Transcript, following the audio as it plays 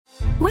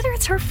Whether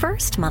it's her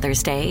first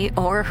Mother's Day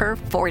or her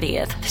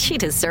 40th, she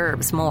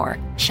deserves more.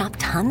 Shop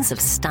tons of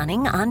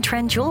stunning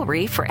on-trend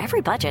jewelry for every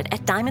budget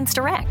at Diamonds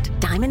Direct.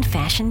 Diamond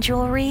fashion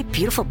jewelry,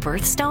 beautiful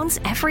birthstones,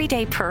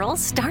 everyday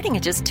pearls starting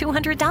at just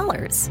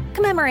 $200.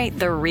 Commemorate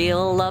the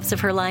real loves of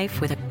her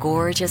life with a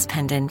gorgeous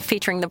pendant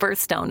featuring the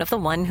birthstone of the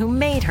one who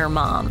made her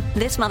mom.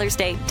 This Mother's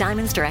Day,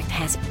 Diamonds Direct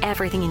has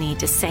everything you need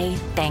to say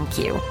thank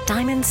you.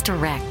 Diamonds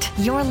Direct.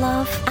 Your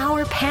love,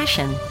 our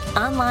passion.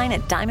 Online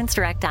at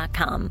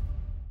diamondsdirect.com.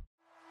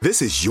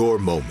 This is your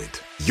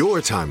moment, your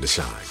time to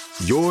shine,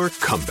 your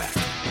comeback.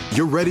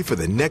 You're ready for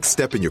the next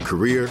step in your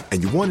career,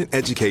 and you want an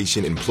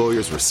education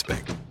employers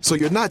respect. So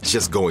you're not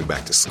just going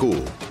back to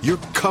school, you're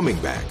coming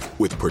back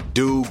with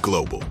Purdue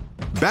Global.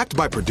 Backed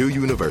by Purdue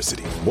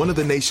University, one of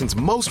the nation's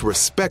most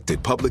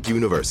respected public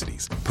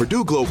universities,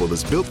 Purdue Global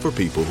is built for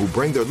people who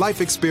bring their life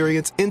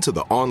experience into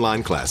the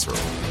online classroom.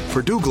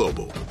 Purdue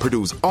Global,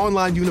 Purdue's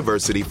online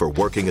university for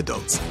working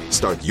adults.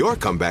 Start your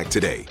comeback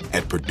today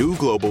at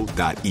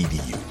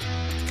purdueglobal.edu.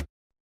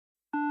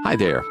 Hi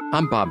there,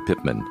 I'm Bob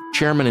Pittman,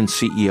 Chairman and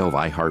CEO of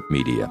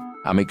iHeartMedia.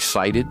 I'm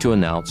excited to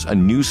announce a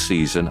new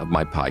season of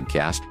my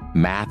podcast,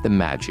 Math and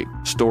Magic,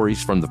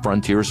 Stories from the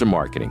Frontiers of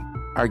Marketing.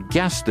 Our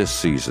guests this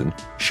season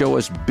show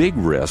us big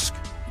risk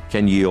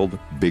can yield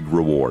big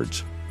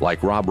rewards,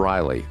 like Rob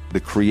Riley,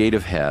 the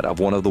creative head of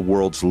one of the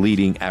world's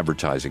leading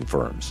advertising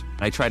firms.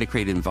 I try to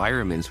create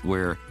environments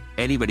where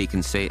anybody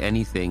can say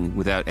anything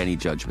without any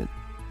judgment.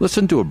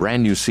 Listen to a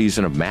brand new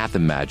season of Math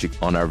and Magic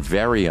on our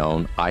very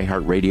own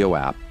iHeartRadio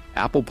app,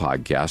 Apple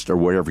Podcast, or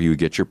wherever you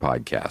get your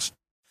podcast.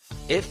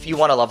 If you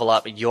want to level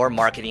up your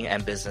marketing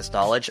and business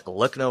knowledge,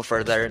 look no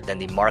further than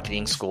the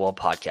Marketing School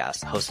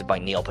podcast, hosted by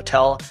Neil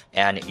Patel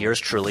and yours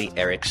truly,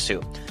 Eric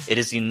Su. It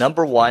is the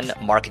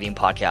 #1 marketing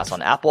podcast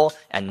on Apple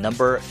and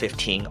number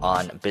 15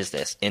 on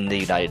business in the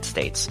United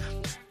States.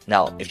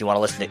 Now, if you want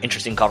to listen to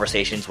interesting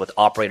conversations with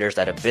operators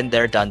that have been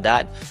there, done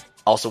that,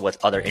 also with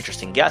other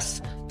interesting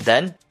guests,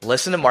 then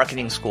listen to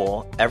Marketing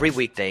School every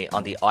weekday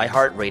on the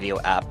iHeartRadio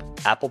app,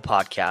 Apple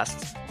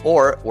Podcasts,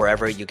 or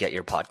wherever you get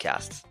your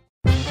podcasts.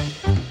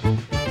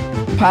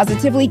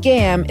 Positively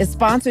GAM is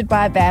sponsored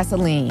by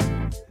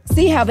Vaseline.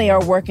 See how they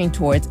are working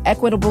towards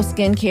equitable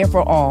skincare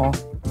for all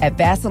at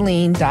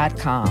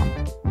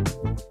Vaseline.com.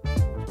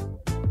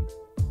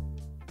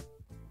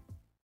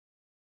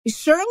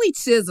 Shirley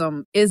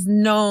Chisholm is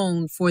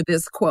known for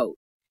this quote: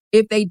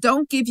 "If they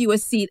don't give you a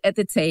seat at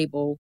the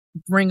table,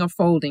 bring a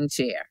folding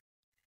chair."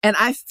 And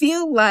I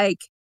feel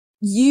like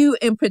you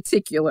in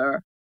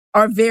particular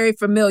are very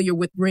familiar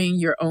with bringing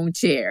your own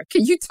chair.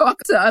 Can you talk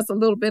to us a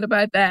little bit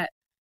about that?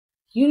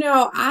 You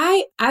know,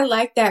 I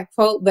like that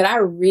quote, but I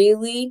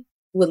really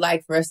would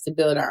like for us to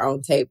build our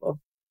own table,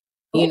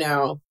 you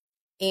know,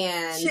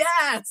 and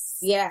yes,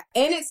 yeah.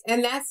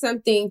 And that's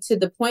something to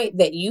the point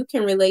that you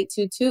can relate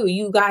to too.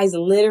 You guys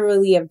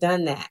literally have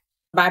done that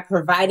by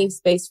providing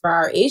space for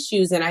our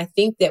issues. And I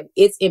think that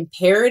it's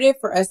imperative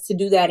for us to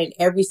do that in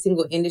every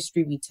single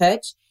industry we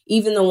touch,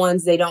 even the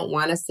ones they don't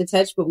want us to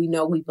touch, but we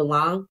know we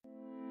belong.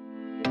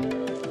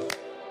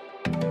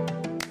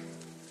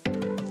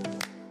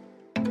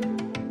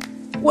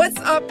 What's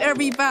up,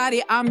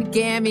 everybody? I'm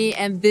Gammy,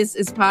 and this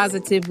is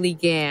Positively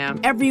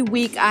Gam. Every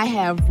week, I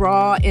have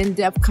raw,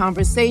 in-depth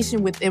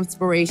conversation with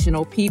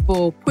inspirational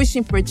people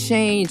pushing for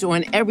change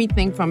on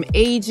everything from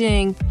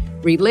aging,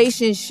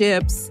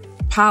 relationships,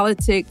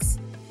 politics,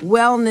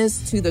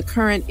 wellness, to the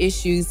current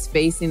issues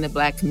facing the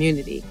Black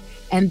community.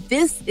 And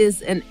this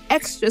is an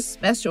extra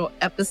special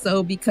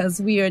episode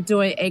because we are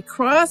doing a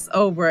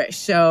crossover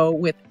show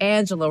with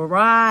Angela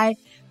Rye,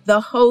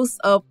 the host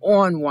of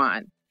On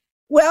One.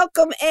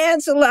 Welcome,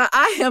 Angela.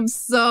 I am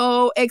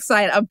so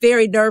excited. I'm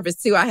very nervous,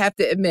 too, I have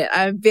to admit.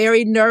 I'm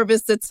very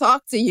nervous to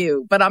talk to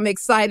you, but I'm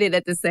excited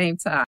at the same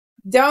time.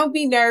 Don't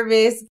be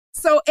nervous.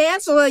 So,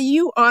 Angela,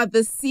 you are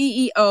the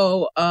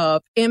CEO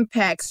of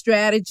Impact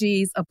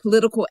Strategies, a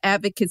political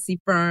advocacy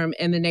firm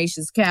in the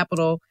nation's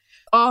capital,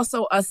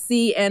 also a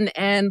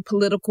CNN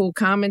political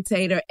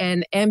commentator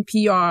and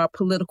NPR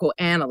political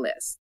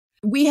analyst.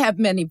 We have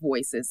many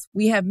voices.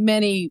 We have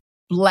many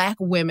Black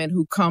women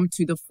who come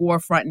to the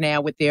forefront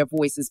now with their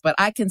voices, but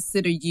I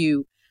consider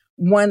you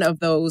one of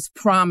those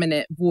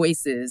prominent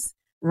voices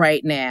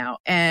right now.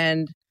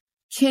 And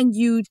can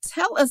you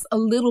tell us a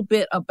little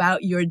bit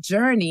about your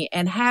journey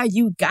and how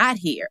you got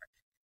here?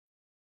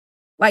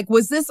 Like,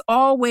 was this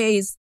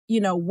always,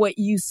 what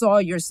you saw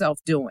yourself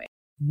doing?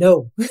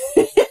 No.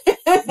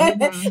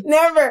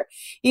 Never.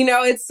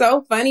 It's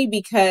so funny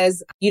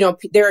because,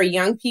 there are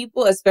young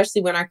people,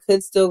 especially when I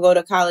could still go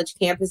to college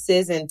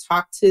campuses and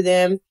talk to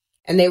them.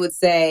 And they would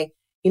say,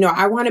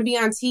 I want to be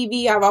on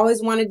TV. I've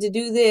always wanted to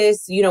do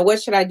this.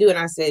 What should I do? And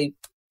I say,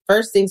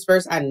 first things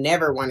first, I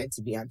never wanted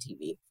to be on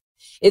TV.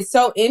 It's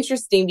so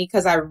interesting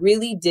because I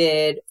really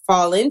did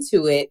fall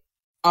into it.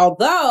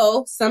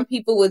 Although some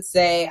people would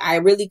say I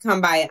really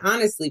come by it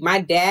honestly. My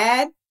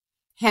dad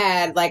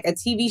had like a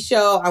TV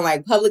show on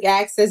like public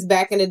access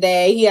back in the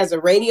day. He has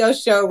a radio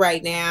show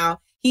right now.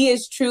 He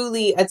is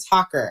truly a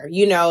talker,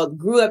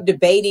 grew up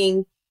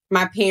debating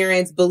my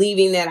parents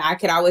believing that I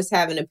could always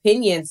have an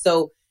opinion.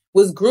 So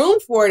was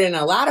groomed for it in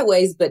a lot of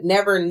ways, but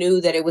never knew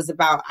that it was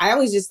about, I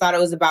always just thought it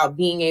was about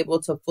being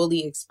able to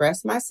fully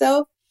express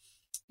myself.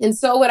 And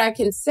so what I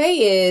can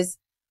say is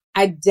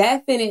I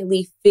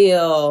definitely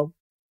feel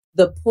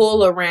the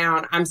pull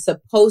around, I'm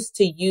supposed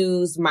to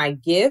use my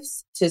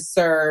gifts to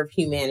serve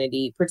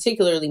humanity,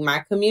 particularly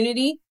my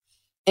community.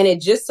 And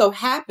it just so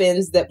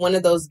happens that one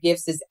of those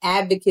gifts is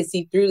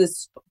advocacy through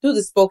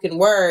the spoken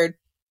word.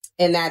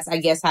 And that's, I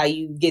guess, how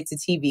you get to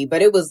TV.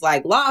 But it was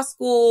like law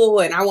school,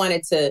 and I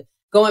wanted to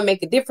go and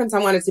make a difference. I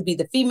wanted to be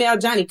the female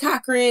Johnny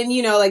Cochran,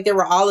 like there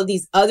were all of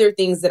these other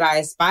things that I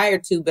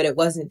aspired to, but it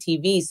wasn't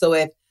TV. So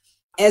if,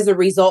 as a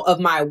result of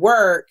my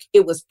work,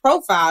 it was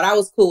profiled, I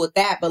was cool with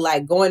that. But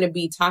like going to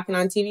be talking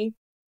on TV,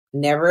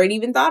 never had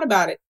even thought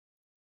about it.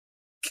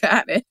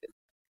 Got it.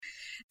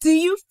 Do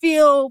you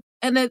feel,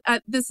 and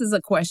this is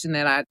a question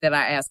that I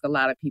ask a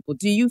lot of people,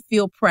 do you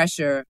feel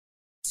pressure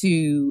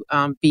to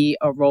be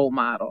a role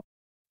model?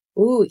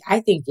 Ooh, I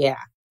think, yeah.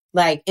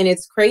 And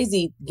it's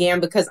crazy, Gam,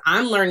 because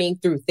I'm learning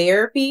through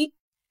therapy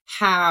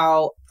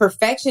how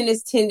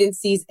perfectionist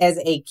tendencies as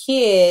a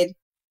kid,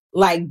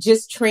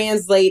 just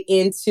translate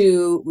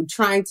into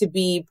trying to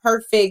be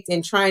perfect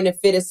and trying to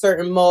fit a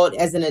certain mold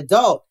as an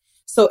adult.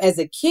 So as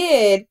a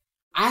kid,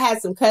 I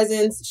had some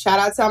cousins. Shout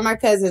out to all my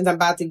cousins. I'm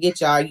about to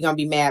get y'all. You're going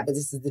to be mad, but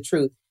this is the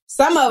truth.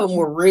 Some of them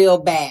were real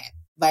bad.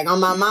 On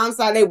my mom's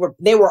side,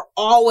 they were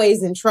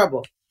always in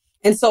trouble.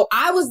 And so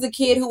I was the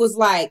kid who was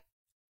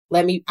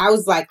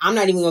I'm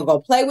not even going to go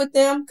play with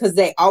them because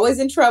they always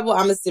in trouble.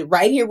 I'm going to sit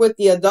right here with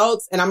the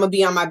adults and I'm going to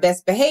be on my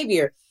best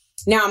behavior.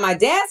 Now, on my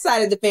dad's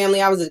side of the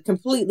family, I was a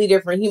completely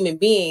different human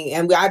being,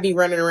 and I'd be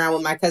running around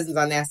with my cousins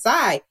on that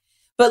side.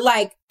 But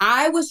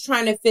I was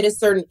trying to fit a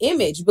certain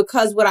image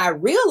because what I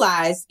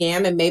realized,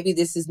 Gam, and maybe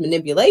this is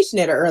manipulation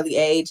at an early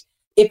age,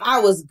 if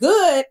I was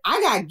good,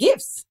 I got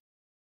gifts.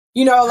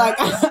 It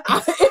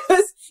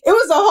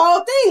was a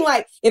whole thing.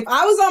 If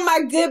I was on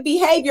my good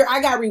behavior,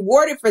 I got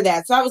rewarded for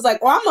that. So I was like,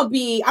 I'm going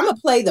to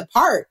play the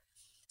part.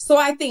 So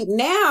I think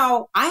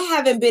now I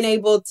haven't been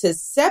able to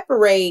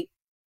separate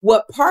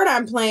what part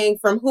I'm playing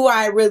from who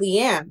I really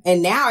am.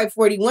 And now at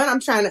 41, I'm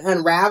trying to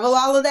unravel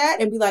all of that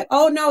and be like,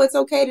 oh no, it's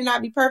okay to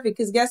not be perfect.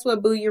 Cause guess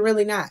what, boo, you're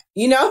really not,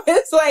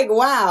 it's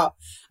wow,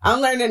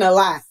 I'm learning a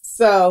lot.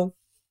 So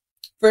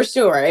for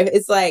sure,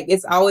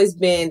 it's always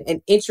been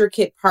an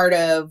intricate part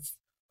of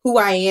who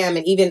I am.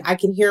 And even I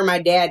can hear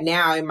my dad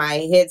now in my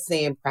head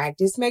saying,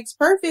 practice makes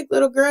perfect,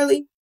 little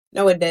girly.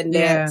 No, it doesn't, Dad.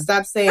 Yeah.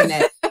 Stop saying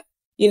that,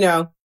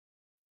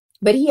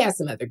 but he has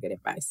some other good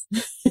advice.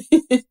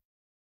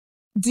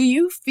 Do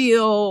you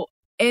feel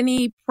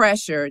any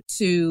pressure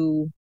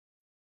to,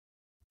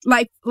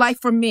 like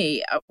for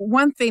me,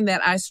 one thing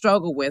that I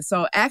struggle with,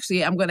 so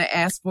actually I'm going to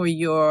ask for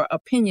your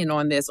opinion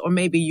on this or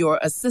maybe your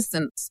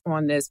assistance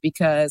on this,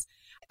 because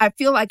I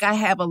feel like I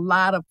have a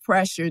lot of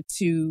pressure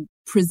to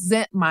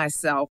present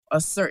myself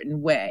a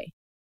certain way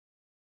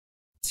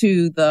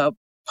to the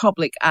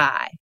public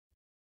eye.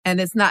 And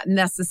it's not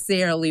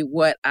necessarily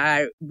what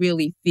I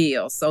really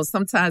feel. So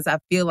sometimes I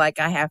feel like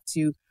I have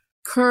to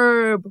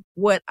curb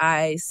what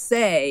I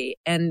say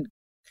and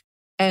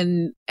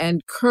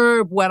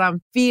curb what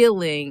I'm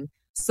feeling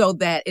so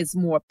that it's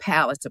more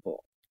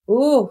palatable.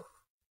 Ooh,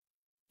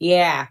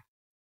 yeah.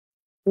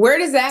 Where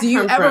does that come from? Do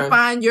you ever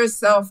find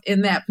yourself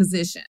in that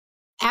position?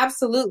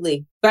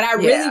 Absolutely. But I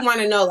really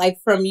want to know,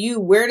 from you,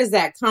 where does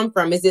that come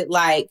from? Is it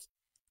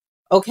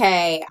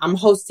okay, I'm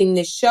hosting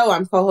this show,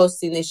 I'm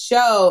co-hosting this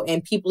show,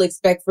 and people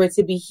expect for it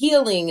to be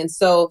healing. And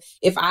so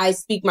if I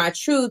speak my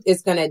truth,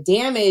 it's going to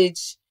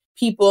damage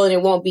people and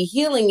it won't be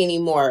healing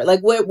anymore.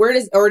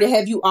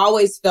 Have you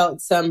always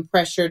felt some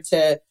pressure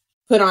to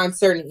put on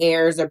certain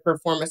airs or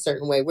perform a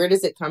certain way? Where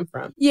does it come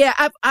from? Yeah,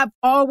 I've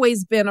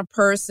always been a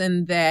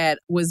person that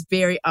was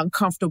very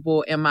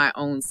uncomfortable in my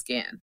own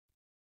skin,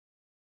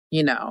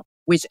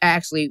 which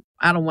actually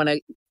I don't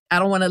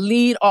want to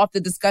lead off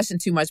the discussion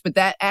too much, but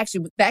that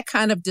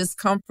kind of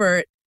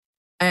discomfort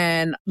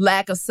and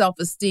lack of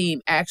self-esteem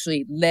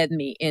actually led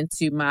me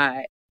into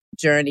my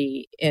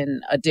journey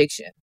in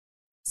addiction.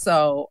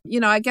 So,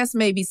 I guess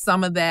maybe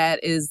some of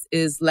that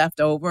is left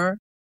over,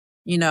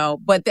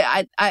 but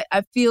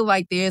I feel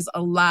like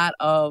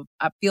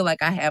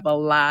I have a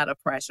lot of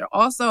pressure.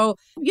 Also,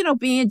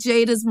 being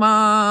Jada's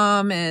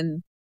mom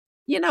and,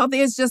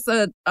 there's just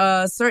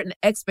a certain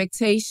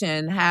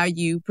expectation how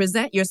you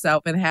present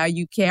yourself and how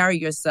you carry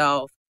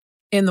yourself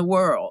in the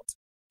world,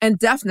 and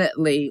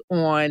definitely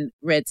on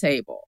Red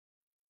Table.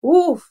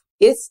 Ooh,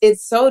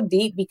 it's so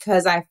deep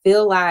because I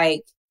feel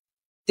like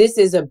this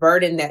is a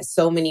burden that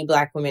so many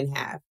Black women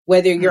have,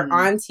 whether you're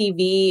on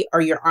TV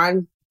or you're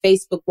on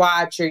Facebook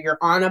Watch or you're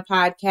on a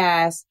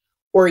podcast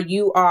or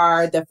you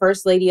are the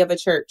first lady of a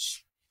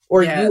church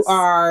or you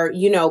are,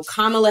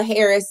 Kamala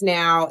Harris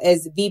now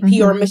as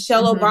VP or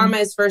Michelle Obama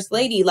as first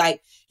lady.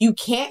 You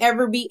can't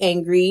ever be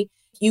angry.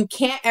 You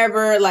can't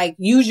ever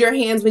use your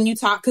hands when you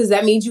talk because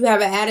that means you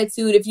have an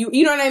attitude. If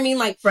you know what I mean?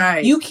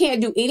 Right. You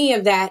can't do any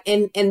of that.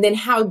 And then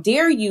how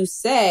dare you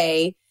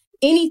say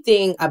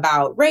anything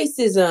about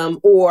racism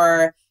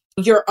or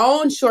your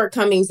own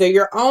shortcomings or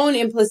your own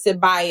implicit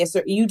bias,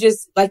 or you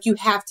just like, you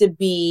have to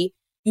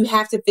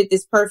fit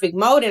this perfect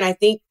mode. And I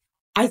think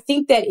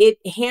that it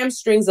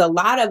hamstrings a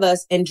lot of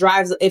us and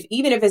drives,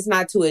 even if it's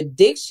not to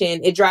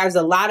addiction, it drives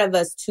a lot of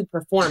us to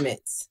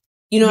performance.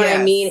 You know what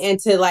I mean? And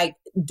to like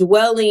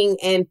dwelling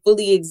and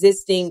fully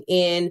existing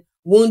in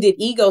wounded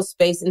ego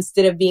space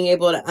instead of being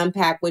able to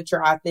unpack what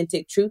your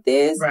authentic truth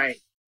is. Right.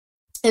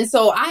 And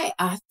so I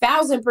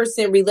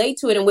 1,000% relate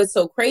to it. And what's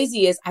so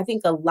crazy is I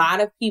think a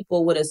lot of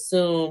people would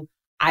assume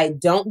I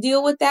don't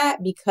deal with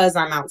that because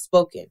I'm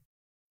outspoken.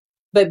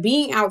 But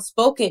being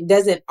outspoken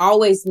doesn't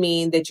always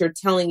mean that you're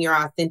telling your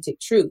authentic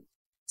truth.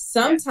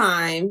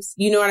 Sometimes,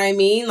 you know what I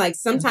mean? Like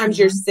sometimes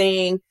you're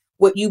saying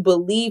what you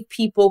believe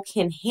people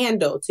can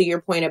handle, to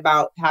your point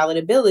about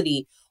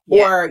palatability,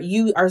 or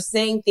you are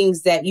saying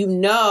things that you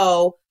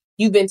know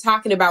you've been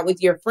talking about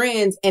with your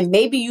friends, and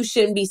maybe you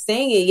shouldn't be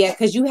saying it yet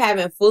because you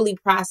haven't fully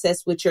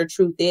processed what your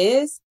truth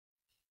is.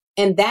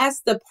 And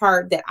that's the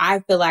part that I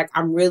feel like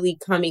I'm really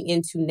coming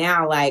into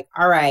now. Like,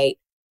 all right,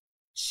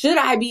 should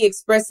I be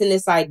expressing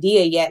this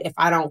idea yet if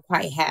I don't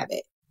quite have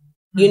it?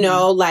 You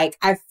know, like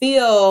I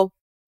feel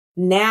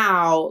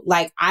now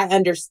like I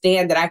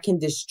understand that I can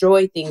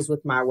destroy things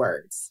with my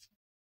words.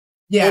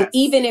 Yeah. And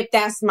even if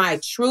that's my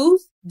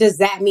truth, does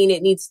that mean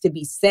it needs to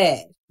be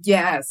said?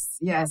 Yes.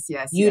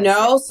 You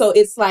know, so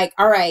it's like,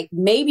 all right,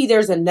 maybe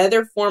there's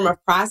another form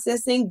of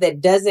processing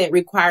that doesn't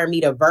require me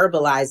to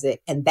verbalize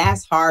it. And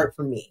that's hard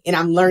for me. And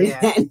I'm learning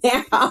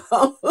that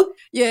now.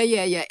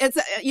 Yeah. It's,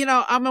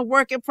 I'm a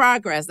work in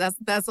progress.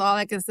 That's all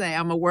I can say.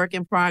 I'm a work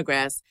in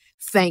progress.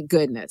 Thank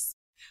goodness.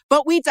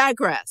 But we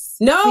digress.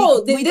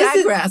 No, we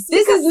digress.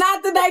 This is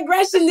not the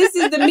digression. This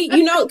is the meat,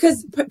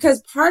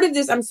 because part of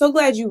this, I'm so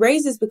glad you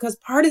raised this, because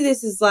part of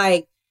this is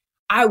like,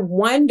 I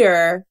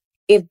wonder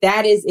if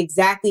that is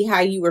exactly how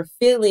you were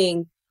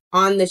feeling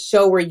on the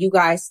show where you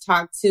guys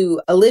talked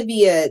to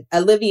Olivia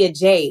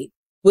Jade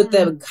with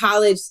the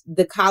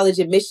college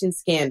admission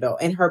scandal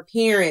and her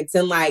parents.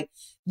 And like,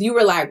 you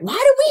were like, why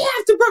do we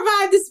have to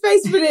provide the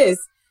space for this?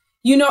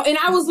 And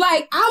I was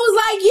like,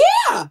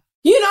 yeah,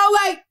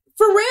 like,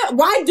 for real,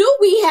 why do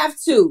we have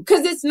to?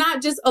 Because it's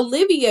not just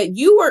Olivia.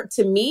 You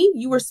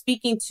were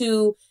speaking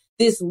to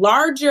this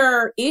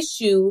larger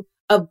issue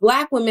of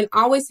Black women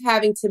always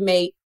having to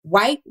make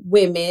white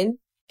women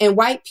and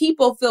white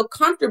people feel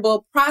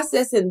comfortable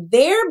processing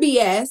their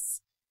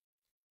BS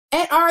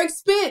at our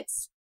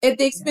expense, at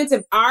the expense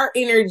of our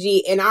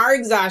energy and our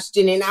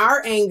exhaustion and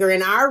our anger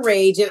and our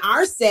rage and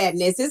our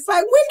sadness. It's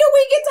like, when do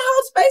we get to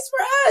hold space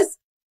for us?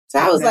 So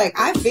I was like,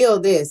 I feel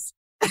this.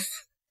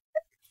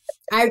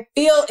 I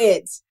feel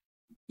it.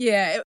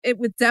 Yeah, it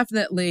would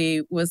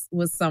definitely was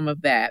some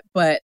of that.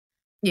 But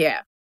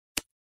yeah,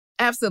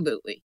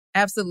 absolutely.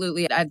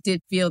 I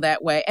did feel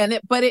that way. And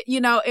it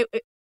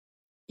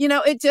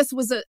just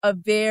was a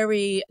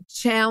very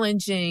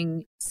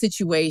challenging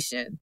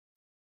situation,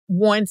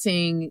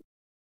 wanting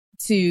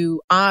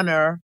to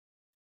honor,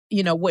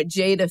 what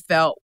Jada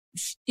felt,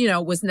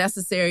 was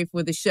necessary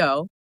for the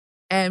show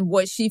and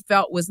what she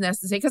felt was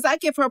necessary. Because I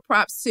give her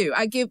props too.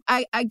 I give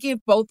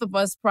both of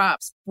us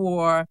props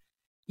for,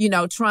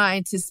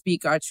 trying to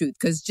speak our truth,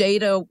 because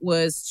Jada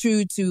was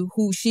true to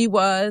who she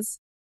was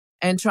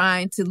and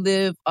trying to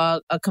live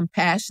a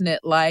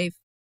compassionate life.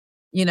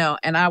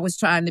 And I was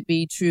trying to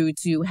be true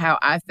to how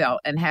I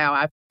felt and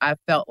how I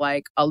felt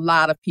like a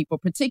lot of people,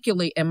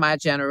 particularly in my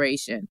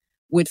generation,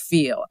 would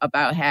feel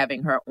about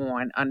having her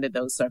on under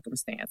those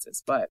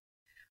circumstances.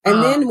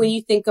 And then when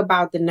you think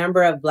about the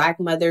number of Black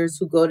mothers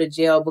who go to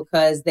jail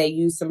because they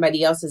use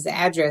somebody else's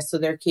address so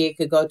their kid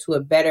could go to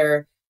a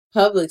better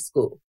public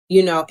school,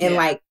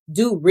 like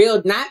do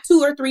real, not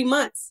 2 or 3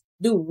 months,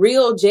 do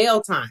real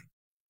jail time,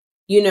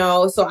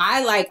 So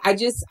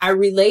I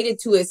related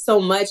to it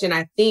so much. And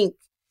I think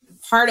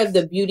part of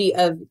the beauty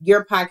of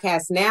your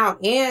podcast now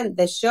and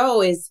the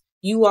show is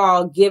you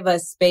all give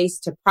us space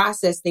to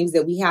process things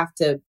that we have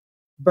to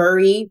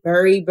bury.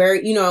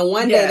 And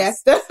one day that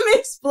stuff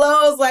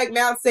explodes like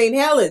Mount St.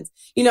 Helens.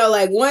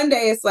 Like one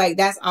day it's like,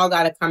 that's all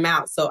got to come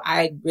out. So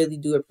I really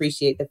do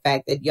appreciate the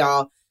fact that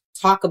y'all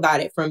talk about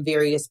it from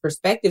various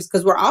perspectives,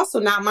 because we're also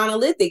not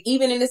monolithic,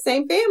 even in the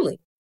same family.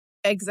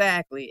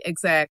 Exactly.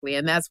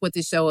 And that's what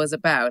the show is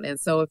about. And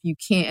so if you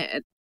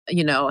can't,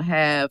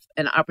 have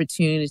an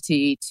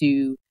opportunity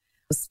to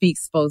speak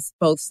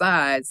both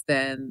sides,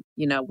 then,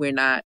 we're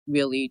not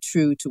really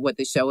true to what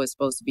the show is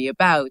supposed to be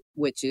about,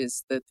 which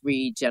is the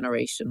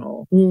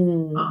 3-generational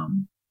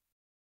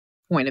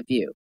point of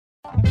view.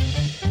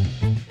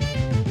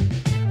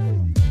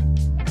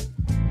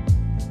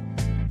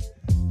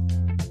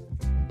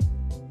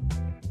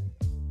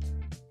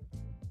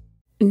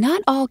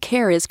 Not all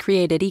care is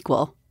created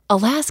equal.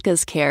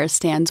 Alaska's care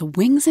stands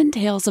wings and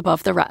tails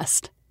above the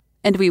rest.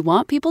 And we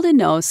want people to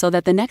know so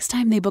that the next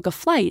time they book a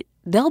flight,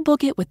 they'll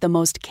book it with the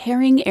most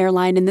caring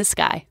airline in the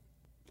sky.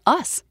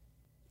 Us.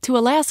 To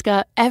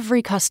Alaska,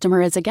 every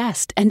customer is a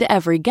guest, and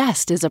every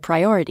guest is a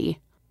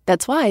priority.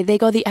 That's why they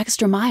go the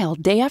extra mile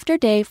day after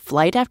day,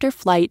 flight after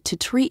flight, to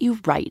treat you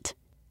right.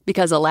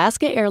 Because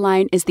Alaska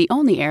Airlines is the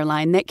only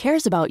airline that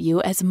cares about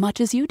you as much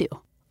as you do.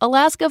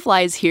 Alaska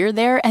flies here,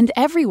 there, and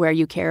everywhere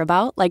you care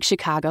about, like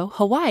Chicago,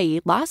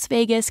 Hawaii, Las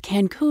Vegas,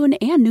 Cancun,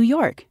 and New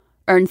York.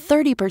 Earn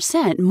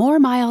 30% more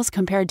miles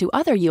compared to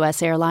other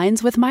U.S.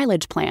 airlines with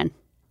Mileage Plan.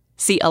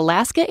 See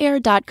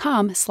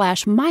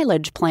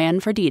alaskaair.com/mileage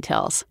plan for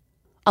details.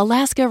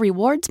 Alaska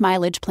rewards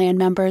Mileage Plan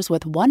members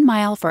with 1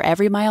 mile for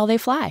every mile they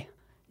fly.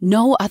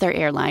 No other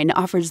airline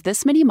offers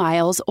this many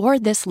miles or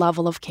this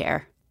level of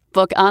care.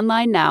 Book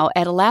online now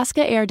at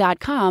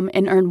alaskaair.com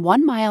and earn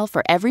 1 mile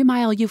for every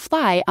mile you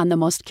fly on the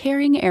most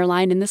caring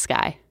airline in the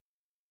sky.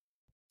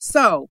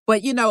 So,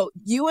 but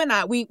you and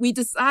I, we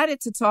decided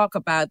to talk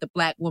about the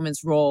Black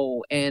woman's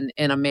role in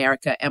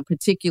America, and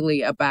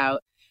particularly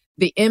about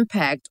the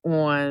impact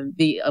on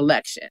the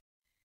election.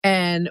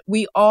 And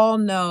we all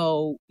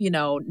know,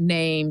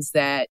 names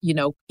that,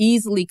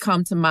 easily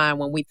come to mind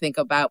when we think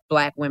about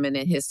Black women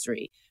in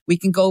history. We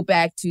can go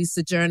back to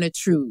Sojourner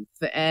Truth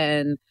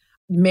and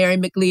Mary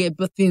McLeod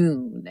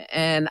Bethune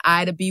and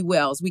Ida B.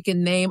 Wells. We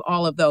can name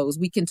all of those.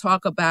 We can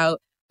talk about,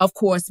 of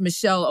course,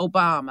 Michelle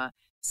Obama,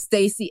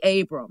 Stacey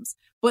Abrams.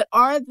 But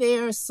are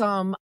there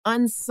some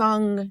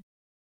unsung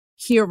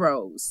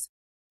heroes,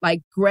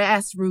 like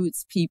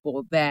grassroots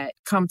people, that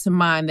come to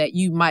mind that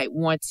you might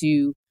want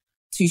to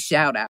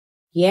shout out?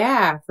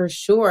 Yeah, for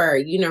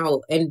sure.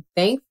 And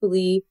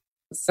thankfully,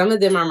 some of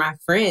them are my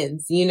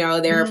friends.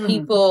 There are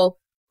people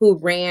who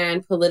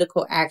ran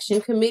political action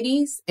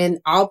committees, and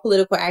all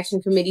political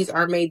action committees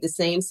are made the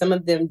same. Some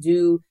of them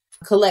do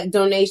collect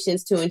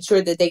donations to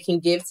ensure that they can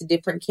give to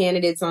different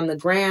candidates on the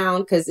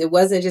ground, because it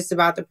wasn't just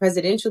about the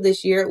presidential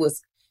this year. It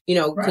was,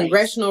 right,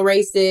 congressional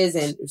races,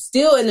 and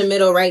still in the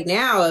middle right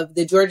now of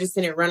the Georgia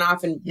Senate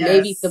runoff, and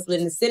maybe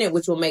flipping the Senate,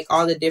 which will make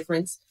all the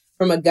difference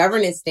from a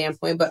governance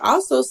standpoint, but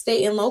also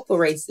state and local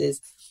races.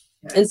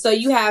 Yes. And so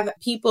you have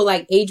people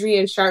like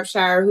Adrienne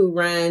Sharpshire, who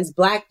runs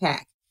Black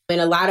PAC. And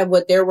a lot of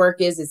what their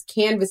work is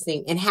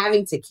canvassing, and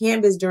having to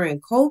canvass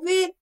during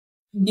COVID,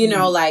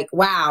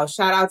 wow,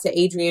 shout out to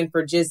Adrienne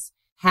for just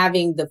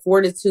having the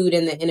fortitude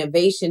and the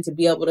innovation to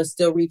be able to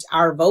still reach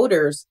our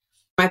voters.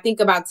 I think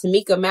about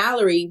Tamika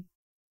Mallory,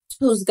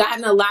 who's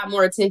gotten a lot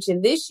more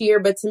attention this year,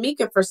 but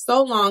Tamika for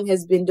so long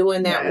has been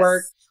doing that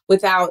work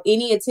without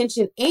any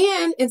attention,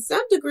 and in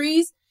some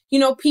degrees,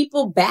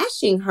 people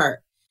bashing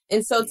her.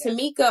 And so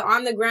Tamika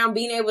on the ground,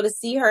 being able to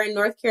see her in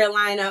North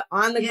Carolina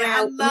on the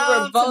ground.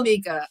 I love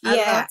Tamika.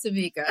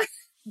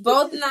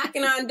 Both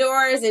knocking on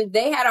doors, and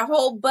they had a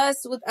whole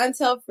bus with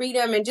Until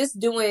Freedom and just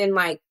doing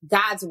like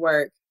God's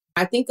work.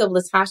 I think of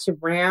LaTosha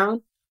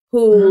Brown,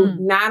 who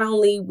not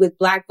only with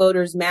Black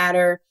Voters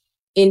Matter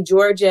in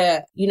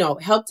Georgia,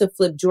 helped to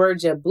flip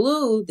Georgia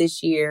blue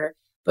this year,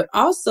 but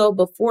also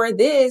before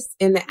this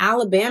in the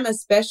Alabama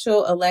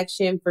special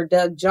election for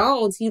Doug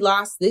Jones. He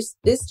lost this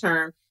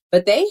term,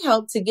 but they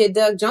helped to get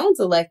Doug Jones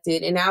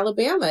elected in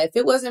Alabama. If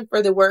it wasn't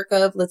for the work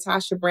of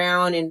LaTosha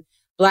Brown and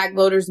Black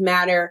Voters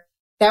Matter,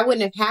 that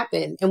wouldn't have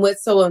happened. And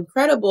what's so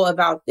incredible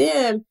about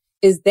them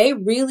is they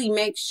really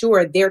make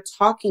sure they're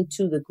talking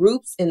to the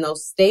groups in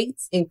those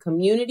states and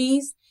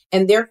communities,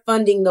 and they're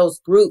funding those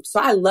groups. So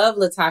I love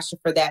LaTosha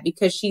for that,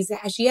 because she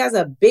has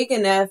a big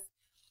enough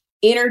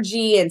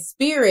energy and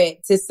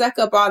spirit to suck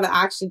up all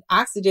the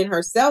oxygen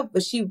herself,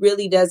 but she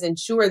really does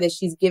ensure that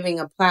she's giving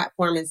a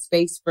platform and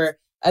space for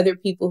other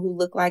people who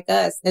look like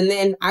us. And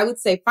then I would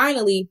say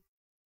finally,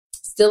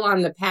 still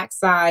on the PAC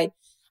side,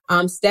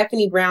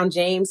 Stephanie Brown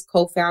James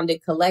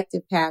co-founded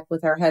Collective PAC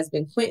with her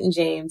husband, Quentin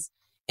James,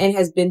 and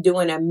has been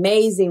doing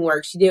amazing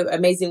work. She did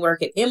amazing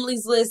work at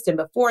Emily's List, and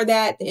before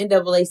that, the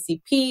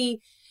NAACP,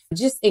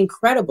 just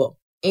incredible.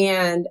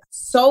 And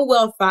so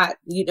well thought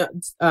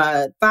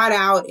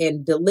out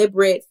and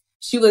deliberate.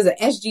 She was an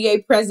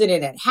SGA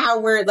president at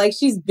Howard. Like,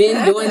 she's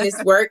been doing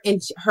this work,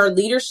 and her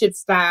leadership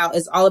style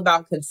is all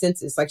about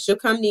consensus. Like, she'll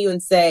come to you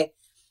and say,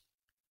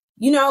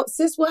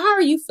 sis, well, how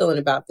are you feeling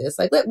about this?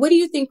 Like, what do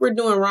you think we're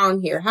doing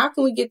wrong here? How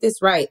can we get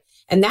this right?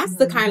 And that's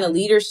the kind of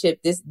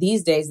leadership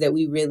these days that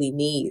we really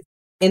need.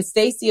 And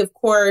Stacey, of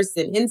course,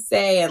 and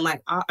Nsé,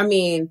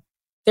 and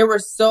there were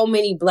so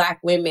many Black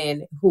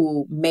women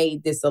who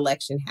made this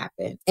election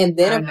happen. And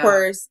then, of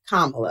course,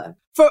 Kamala.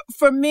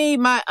 For me,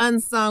 my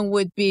unsung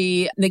would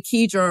be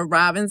Nikedra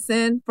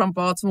Robinson from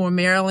Baltimore,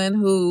 Maryland,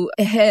 who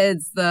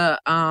heads the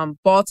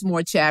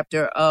Baltimore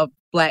chapter of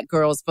Black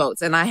Girls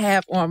Votes. And I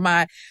have on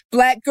my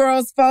Black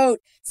Girls Vote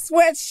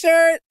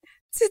sweatshirt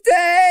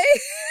today.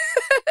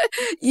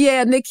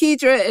 Yeah,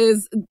 Nikedra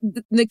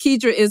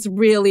is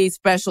really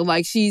special.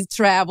 Like, she's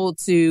traveled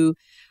to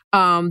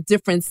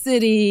different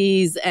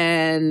cities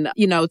and,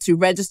 to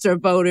register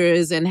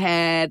voters,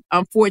 and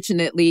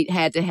unfortunately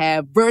had to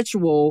have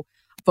virtual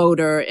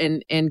voter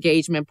and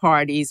engagement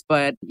parties.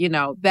 But,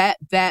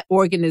 that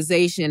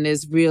organization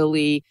is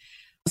really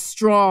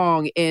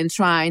strong in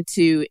trying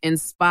to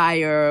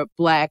inspire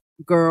Black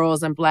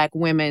girls and Black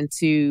women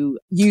to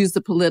use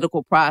the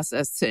political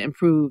process to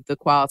improve the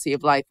quality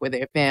of life for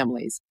their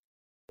families.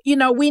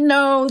 We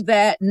know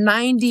that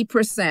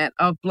 90%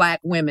 of Black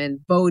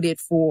women voted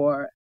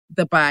for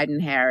the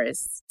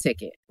Biden-Harris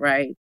ticket,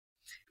 right?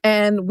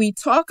 And we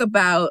talk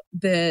about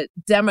the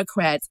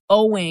Democrats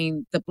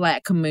owing the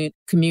Black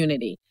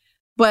community.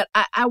 But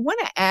I want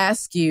to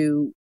ask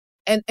you,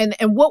 and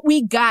what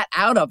we got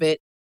out of it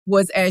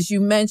was, as you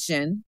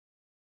mentioned,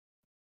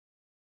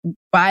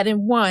 Biden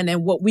won,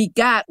 and what we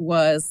got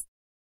was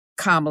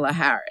Kamala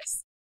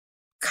Harris.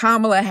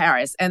 Kamala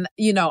Harris. And,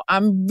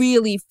 I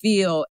really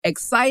feel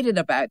excited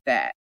about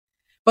that.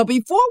 But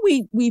before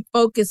we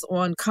focus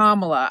on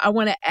Kamala, I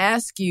want to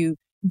ask you,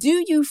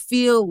 do you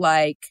feel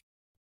like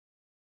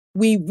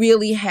we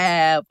really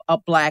have a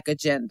Black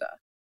agenda?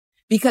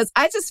 Because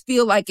I just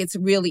feel like it's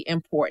really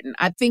important.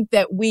 I think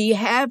that we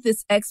have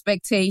this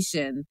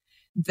expectation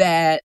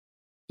that,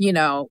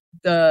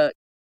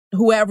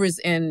 whoever's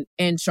in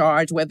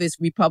charge, whether it's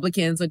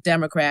Republicans or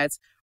Democrats,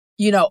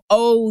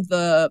 owe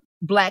the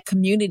Black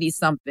community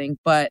something.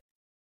 But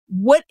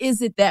what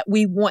is it that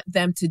we want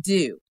them to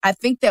do? I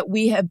think that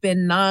we have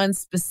been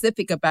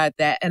non-specific about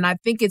that. And I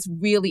think it's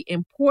really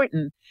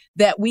important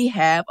that we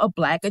have a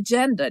Black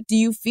agenda. Do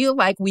you feel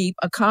like we've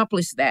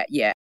accomplished that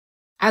yet?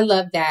 I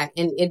love that.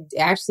 And it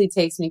actually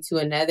takes me to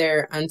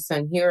another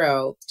unsung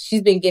hero.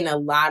 She's been getting a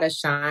lot of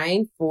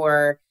shine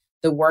for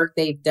the work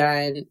they've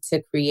done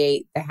to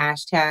create the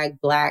hashtag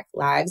Black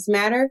Lives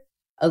Matter.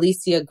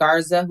 Alicia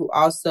Garza, who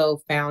also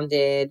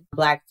founded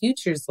Black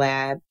Futures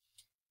Lab,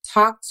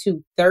 talked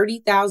to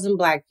 30,000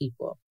 Black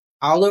people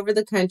all over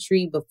the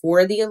country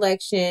before the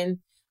election,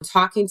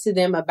 talking to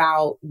them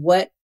about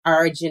what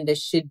our agenda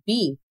should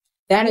be.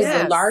 That is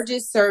the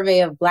largest survey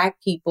of Black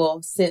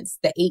people since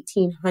the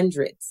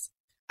 1800s.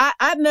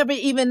 I've never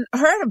even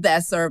heard of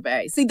that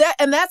survey. See,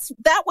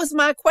 that was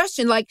my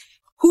question. Like,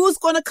 who's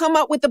going to come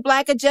up with the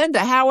Black agenda?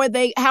 How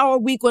are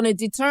we going to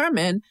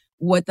determine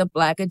what the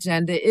Black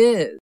agenda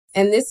is?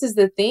 And this is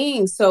the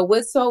thing. So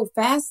what's so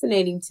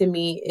fascinating to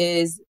me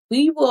is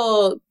we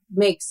will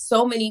make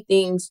so many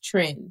things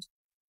trend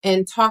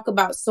and talk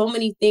about so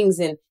many things.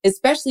 And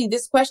especially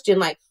this question,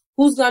 like,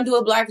 who's going to do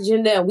a Black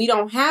agenda? And we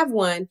don't have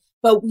one,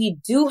 but we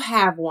do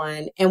have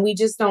one, and we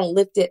just don't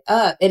lift it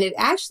up. And it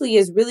actually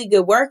is really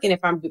good work. And if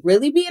I'm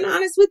really being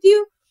honest with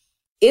you,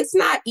 it's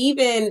not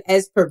even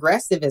as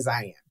progressive as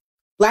I am.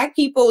 Black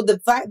people, the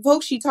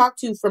folks she talked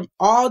to from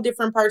all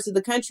different parts of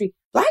the country,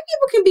 Black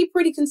people can be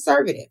pretty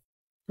conservative,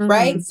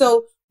 right?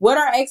 So what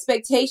our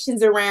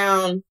expectations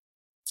around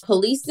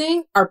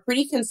policing are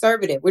pretty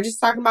conservative. We're just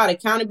talking about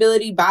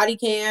accountability, body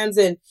cams,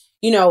 and,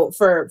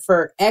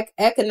 for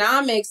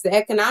economics, the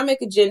economic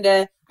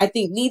agenda, I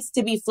think, needs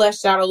to be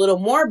fleshed out a little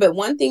more. But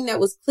one thing that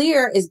was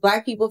clear is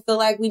Black people feel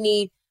like we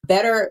need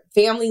better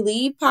family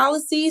leave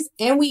policies,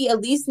 and we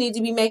at least need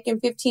to be making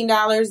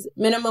 $15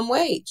 minimum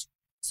wage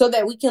so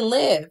that we can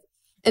live.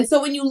 And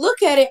so when you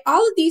look at it,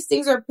 all of these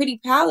things are pretty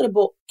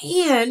palatable.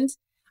 And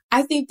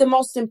I think the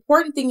most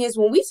important thing is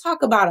when we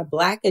talk about a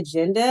Black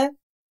agenda,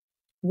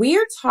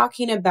 we're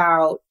talking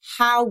about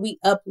how we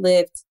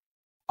uplift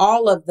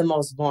all of the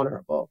most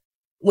vulnerable.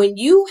 When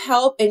you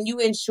help and you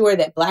ensure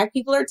that Black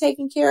people are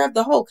taken care of,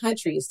 the whole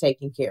country is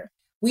taken care of.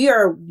 We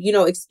are,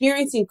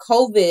 experiencing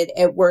COVID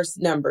at worse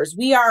numbers.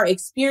 We are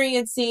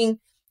experiencing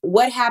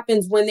what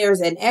happens when there's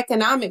an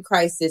economic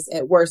crisis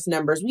at worse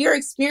numbers. We are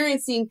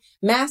experiencing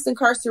mass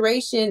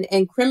incarceration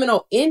and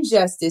criminal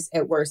injustice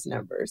at worse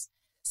numbers.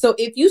 So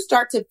if you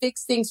start to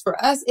fix things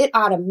for us, it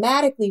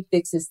automatically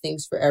fixes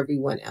things for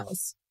everyone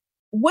else.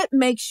 What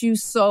makes you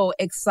so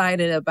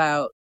excited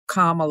about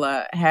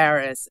Kamala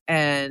Harris,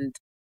 and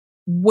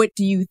what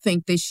do you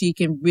think that she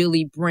can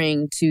really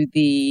bring to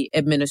the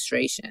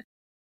administration?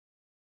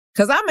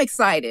 Because I'm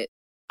excited.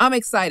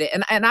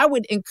 And I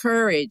would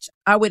encourage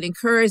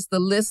the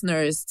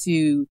listeners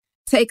to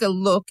take a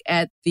look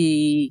at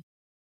the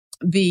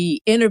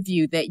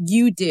interview that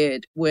you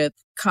did with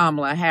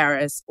Kamala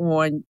Harris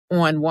on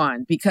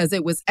One, because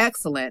it was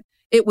excellent.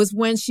 It was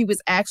when she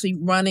was actually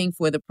running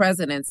for the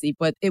presidency,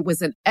 but it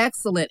was an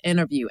excellent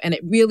interview, and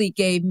it really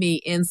gave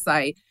me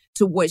insight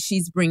to what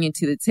she's bringing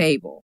to the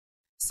table.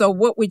 So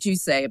what would you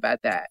say about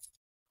that?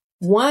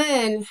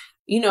 One,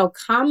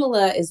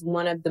 Kamala is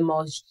one of the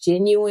most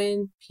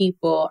genuine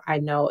people I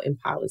know in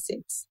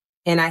politics.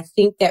 And I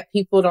think that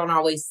people don't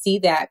always see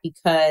that,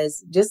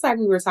 because just like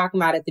we were talking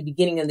about at the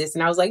beginning of this,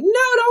 and I was like,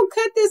 no, don't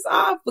cut this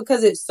off,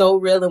 because it's so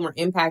real and we're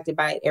impacted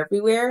by it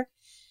everywhere.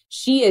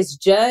 She is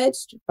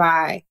judged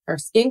by her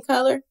skin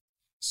color.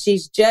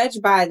 She's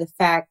judged by the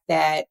fact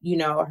that,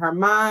 her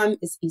mom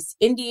was East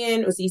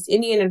Indian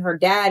and her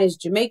dad is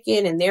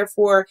Jamaican. And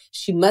therefore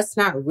she must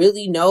not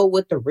really know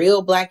what the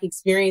real Black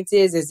experience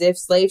is, as if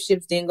slave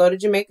ships didn't go to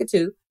Jamaica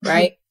too,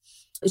 right?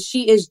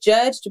 She is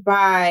judged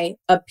by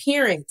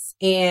appearance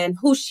and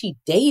who she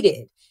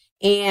dated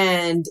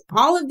and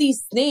all of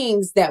these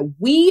things that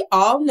we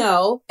all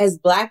know as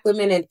Black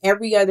women in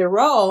every other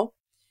role.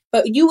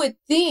 But you would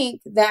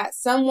think that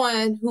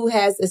someone who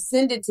has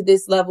ascended to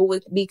this level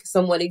would be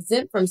somewhat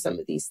exempt from some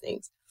of these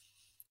things.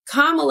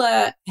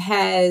 Kamala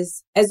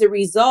has, as a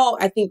result,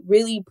 I think,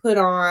 really put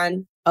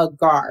on a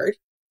guard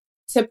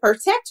to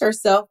protect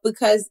herself,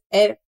 because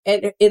in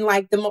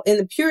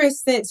the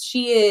purest sense,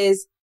 she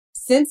is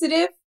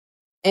sensitive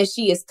And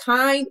she is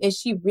kind and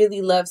she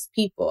really loves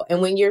people.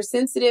 And when you're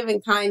sensitive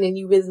and kind and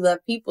you really love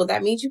people,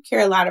 that means you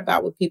care a lot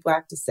about what people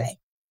have to say.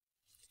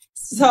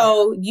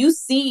 So you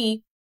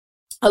see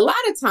a lot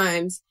of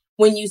times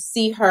when you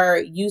see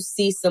her, you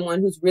see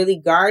someone who's really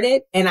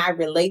guarded. And I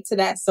relate to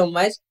that so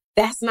much.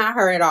 That's not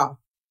her at all.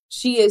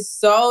 She is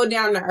so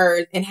down to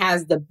earth and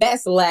has the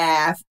best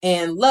laugh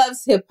and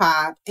loves hip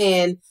hop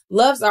and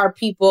loves our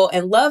people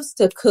and loves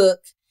to cook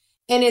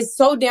and is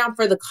so down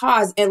for the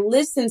cause and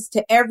listens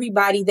to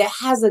everybody that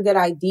has a good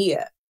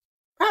idea.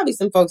 Probably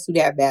some folks who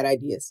have bad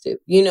ideas too,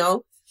 you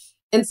know?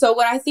 And so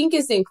what I think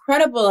is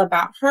incredible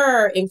about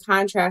her in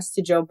contrast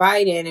to Joe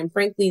Biden, and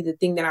frankly, the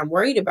thing that I'm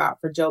worried about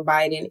for Joe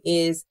Biden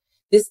is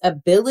this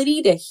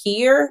ability to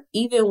hear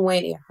even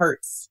when it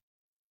hurts.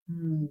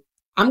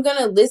 I'm going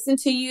to listen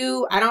to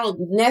you. I don't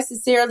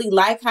necessarily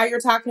like how you're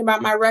talking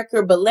about my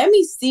record, but let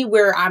me see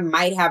where I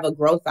might have a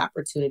growth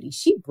opportunity.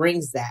 She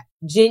brings that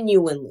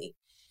genuinely.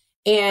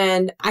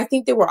 And I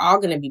think that we're all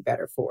going to be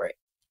better for it.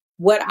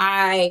 What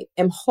I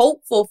am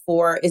hopeful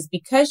for is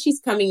because she's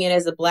coming in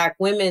as a Black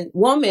woman,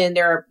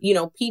 there are,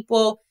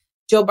 people,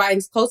 Joe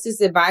Biden's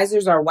closest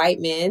advisors are white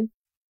men.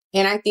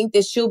 And I think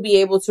that she'll be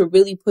able to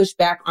really push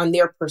back on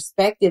their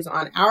perspectives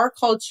on our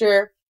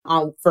culture,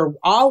 for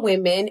all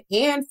women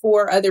and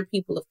for other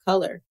people of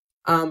color,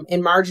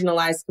 in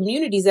marginalized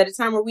communities at a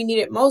time where we need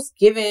it most,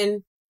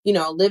 given,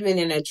 living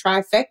in a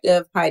trifecta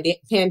of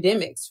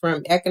pandemics,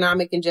 from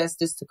economic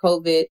injustice to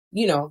COVID,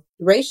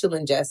 racial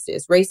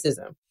injustice,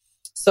 racism.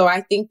 So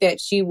I think that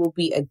she will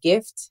be a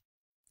gift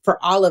for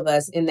all of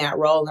us in that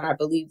role. And I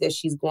believe that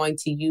she's going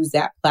to use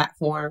that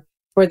platform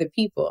for the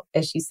people,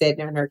 as she said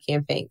during her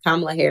campaign,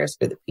 Kamala Harris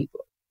for the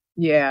people.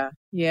 Yeah.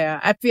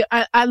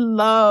 I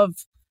love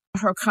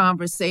her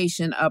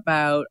conversation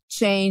about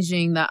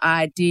changing the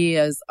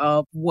ideas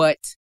of what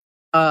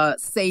a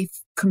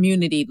safe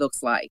community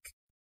looks like.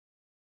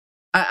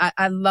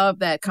 I love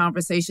that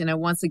conversation.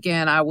 And once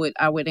again, I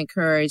would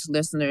encourage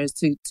listeners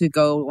to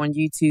go on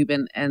YouTube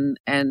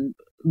and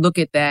look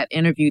at that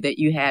interview that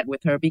you had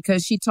with her,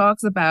 because she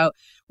talks about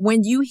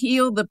when you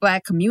heal the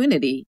Black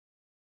community,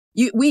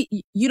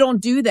 you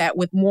don't do that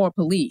with more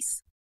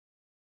police,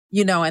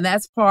 and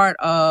that's part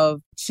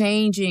of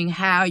changing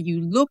how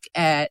you look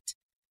at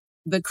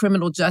the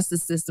criminal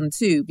justice system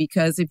too,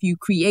 because if you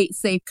create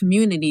safe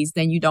communities,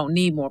 then you don't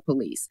need more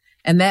police.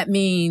 And that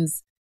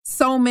means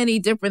so many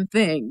different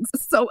things.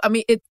 So,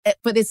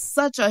 but it's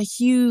such a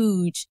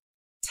huge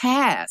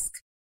task.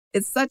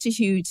 It's such a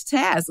huge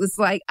task. It's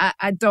like,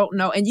 I don't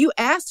know. And you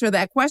asked her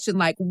that question,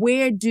 like,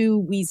 where do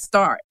we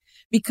start?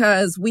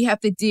 Because we have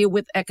to deal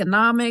with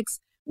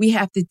economics. We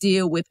have to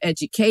deal with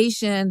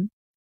education.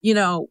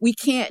 We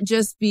can't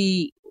just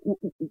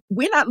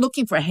we're not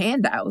looking for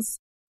handouts.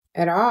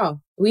 At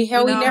all. We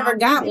never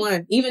got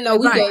one, even though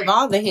we gave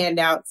all the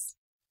handouts.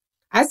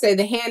 I say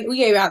we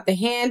gave out the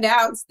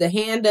handouts, the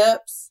hand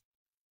ups,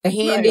 the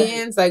hand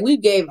ins. Like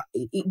we've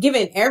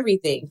given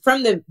everything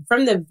from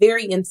the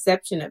very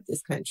inception of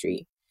this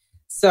country.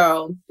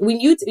 So when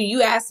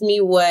you asked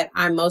me what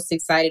I'm most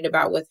excited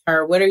about with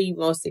her, what are you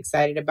most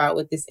excited about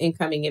with this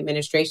incoming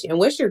administration? And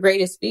what's your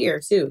greatest fear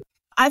too?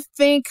 I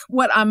think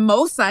what I'm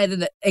most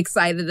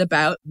excited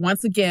about,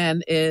 once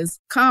again, is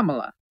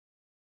Kamala.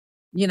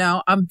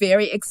 I'm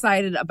very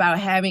excited about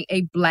having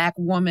a Black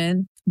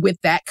woman with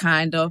that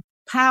kind of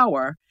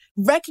power,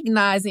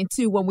 recognizing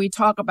too, when we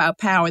talk about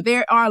power,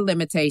 there are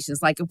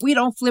limitations. Like if we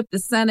don't flip the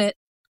Senate,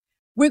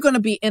 we're going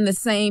to be in the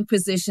same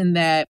position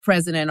that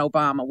President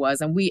Obama was.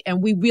 And we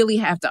really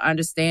have to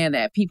understand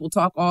that. People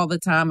talk all the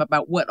time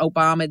about what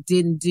Obama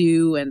didn't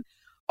do and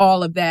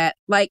all of that.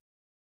 Like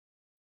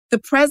the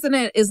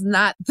president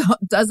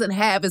doesn't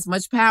have as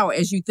much power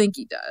as you think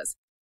he does.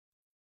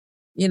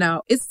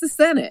 It's the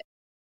Senate.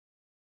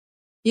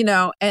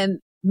 And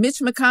Mitch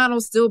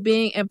McConnell still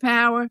being in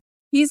power,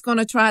 he's going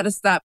to try to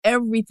stop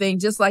everything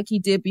just like he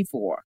did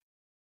before.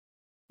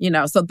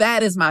 So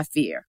that is my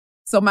fear.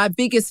 So my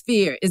biggest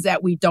fear is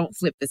that we don't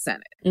flip the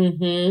Senate.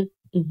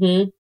 Mm-hmm.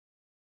 Mm-hmm.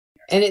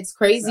 And it's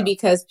crazy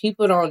because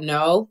people don't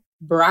know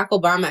Barack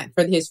Obama,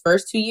 for his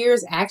first 2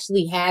 years,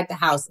 actually had the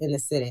House and the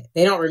Senate.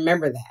 They don't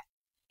remember that.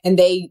 And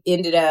they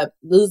ended up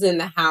losing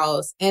the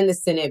House and the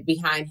Senate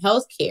behind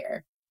health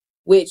care,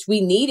 which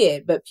we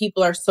needed, but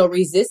people are so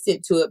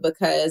resistant to it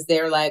because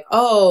they're like,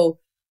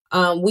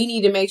 we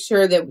need to make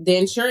sure that the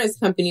insurance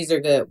companies are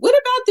good. What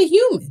about the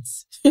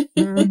humans?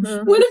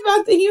 Mm-hmm. What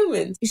about the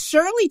humans?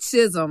 Shirley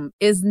Chisholm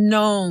is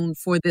known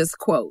for this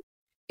quote: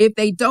 if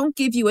they don't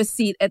give you a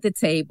seat at the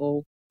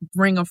table,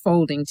 bring a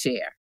folding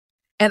chair.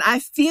 And I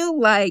feel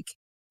like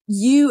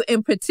you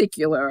in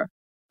particular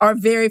are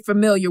very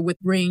familiar with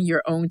bringing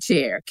your own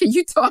chair. Can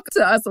you talk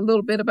to us a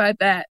little bit about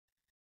that?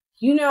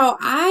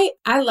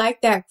 I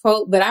like that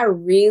quote, but I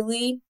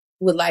really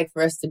would like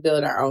for us to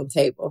build our own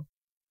table,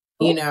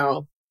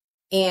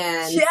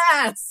 and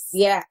yes.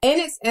 Yeah.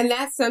 And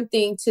that's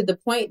something to the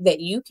point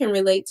that you can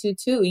relate to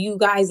too. You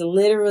guys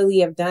literally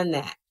have done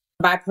that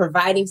by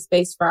providing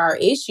space for our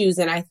issues.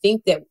 And I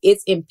think that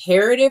it's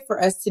imperative for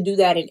us to do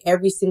that in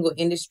every single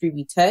industry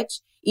we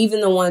touch.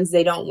 even the ones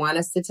they don't want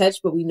us to touch,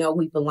 but we know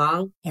we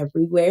belong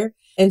everywhere.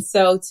 And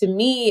so to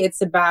me,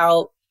 it's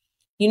about,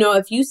 you know,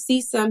 if you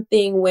see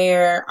something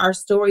where our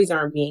stories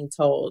aren't being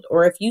told,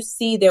 or if you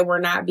see that we're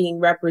not being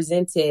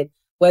represented,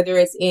 whether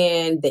it's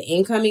in the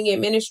incoming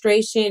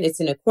administration, it's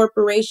in a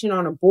corporation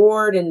on a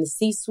board in the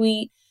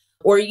C-suite,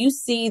 or you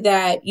see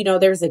that, you know,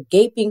 there's a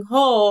gaping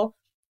hole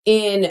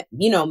in,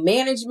 you know,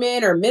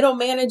 management or middle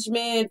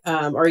management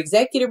or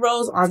executive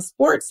roles on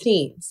sports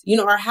teams, you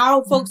know, or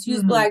how folks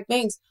use Black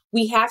banks,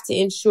 we have to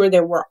ensure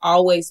that we're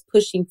always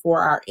pushing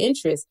for our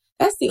interests.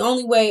 That's the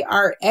only way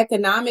our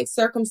economic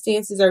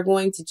circumstances are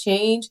going to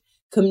change,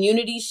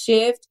 communities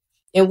shift,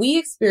 and we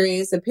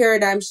experience a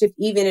paradigm shift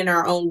even in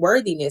our own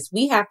worthiness.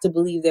 We have to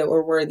believe that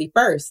we're worthy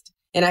first.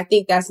 And I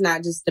think that's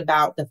not just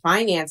about the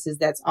finances,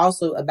 that's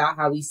also about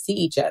how we see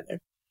each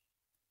other.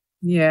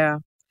 Yeah.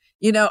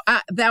 You know,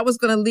 that was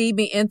going to lead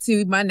me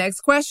into my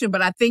next question,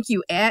 but I think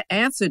you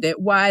answered it.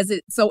 Why is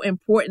it so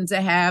important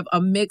to have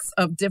a mix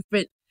of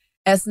different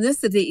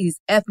ethnicities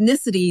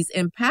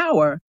in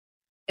power,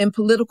 in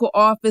political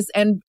office,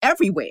 and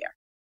everywhere?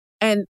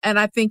 And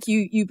I think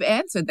you've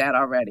answered that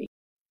already.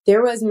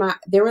 There was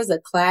a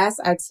class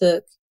I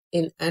took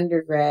in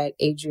undergrad,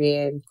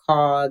 Adrienne,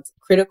 called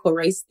Critical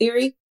Race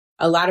Theory.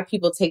 A lot of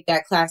people take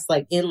that class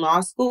like in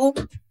law school.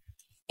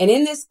 And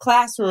in this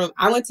classroom,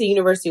 I went to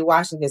University of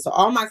Washington. So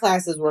all my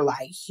classes were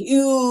like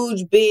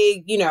huge,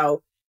 big, you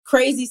know,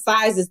 crazy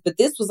sizes. But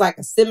this was like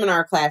a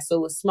seminar class. So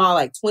it was small,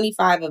 like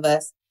 25 of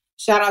us.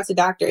 Shout out to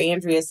Dr.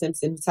 Andrea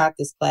Simpson, who taught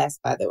this class,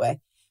 by the way.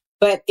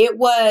 But it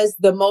was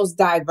the most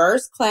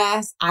diverse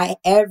class I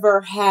ever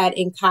had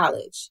in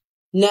college.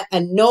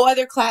 No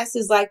other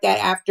classes like that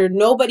after.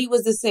 Nobody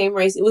was the same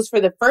race. It was for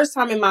the first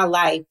time in my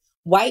life,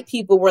 white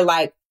people were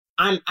like,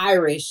 I'm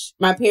Irish.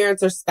 My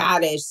parents are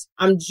Scottish.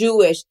 I'm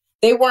Jewish.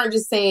 They weren't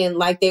just saying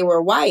like they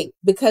were white,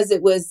 because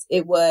it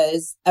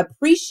was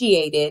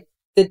appreciated.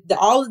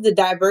 All of the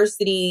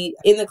diversity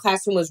in the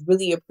classroom was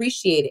really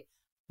appreciated.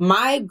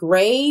 My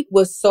grade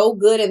was so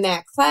good in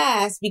that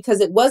class because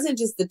it wasn't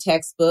just the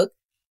textbook.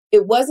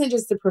 It wasn't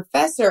just the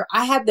professor.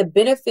 I had the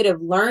benefit of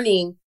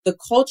learning the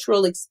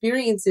cultural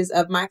experiences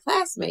of my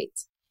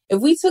classmates. If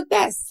we took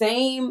that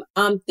same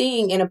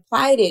thing and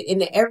applied it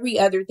into every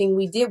other thing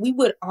we did, we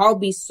would all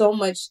be so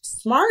much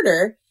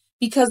smarter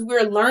because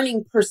we're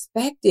learning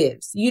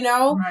perspectives, you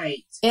know?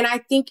 Right. And I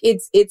think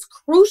it's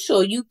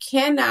crucial. You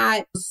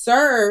cannot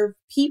serve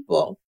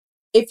people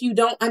if you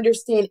don't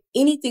understand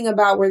anything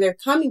about where they're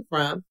coming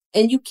from.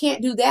 And you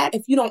can't do that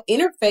if you don't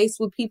interface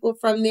with people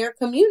from their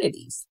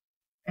communities.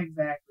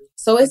 Exactly.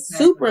 So it's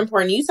super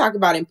important. You talk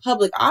about in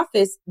public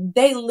office,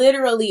 they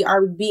literally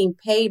are being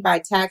paid by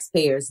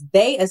taxpayers.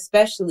 They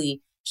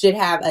especially should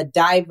have a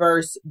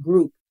diverse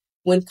group.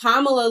 When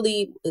Kamala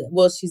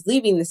she's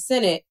leaving the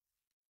Senate,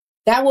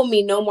 that will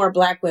mean no more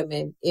Black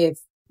women if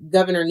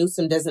Governor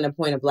Newsom doesn't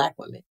appoint a Black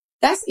woman.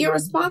 That's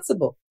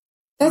irresponsible.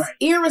 That's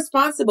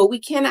irresponsible. We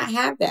cannot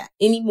have that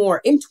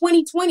anymore. In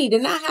 2020, to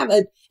not have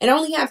and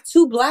only have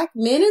 2 Black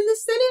men in the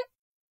Senate,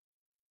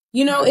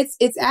 you know,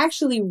 it's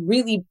actually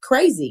really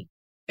crazy.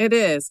 It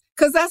is.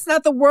 Because that's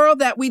not the world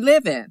that we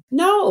live in.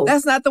 No.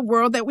 That's not the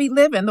world that we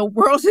live in. The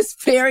world is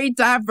very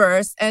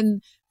diverse.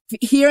 And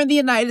here in the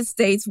United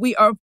States, we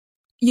are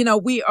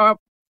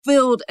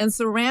filled and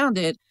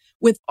surrounded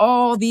with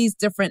all these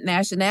different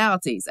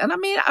nationalities. And I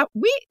mean,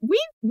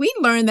 we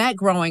learned that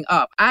growing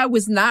up. I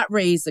was not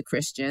raised a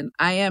Christian.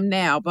 I am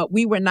now, but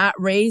we were not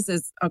raised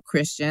as a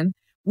Christian.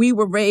 We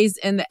were raised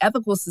in the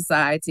ethical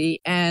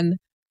society. And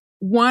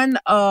one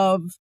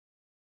of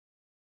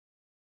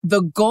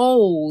the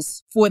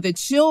goals for the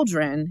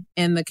children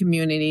in the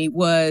community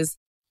was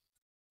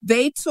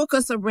they took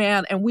us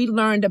around and we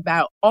learned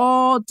about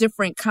all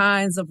different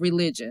kinds of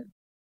religion.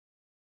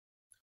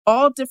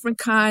 All different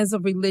kinds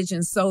of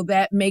religion. So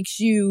that makes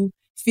you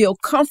feel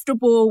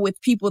comfortable with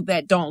people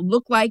that don't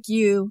look like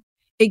you.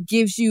 It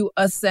gives you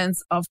a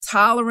sense of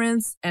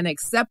tolerance and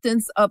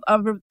acceptance of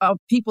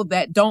people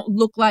that don't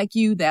look like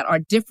you, that are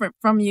different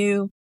from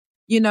you.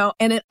 You know,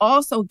 and it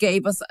also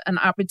gave us an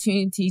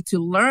opportunity to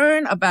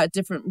learn about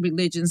different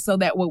religions so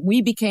that when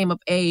we became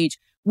of age,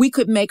 we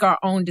could make our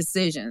own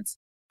decisions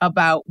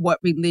about what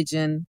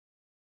religion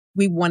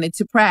we wanted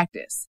to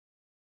practice.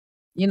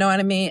 You know what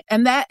I mean?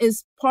 And that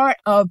is part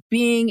of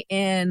being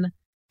in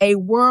a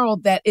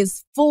world that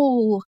is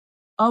full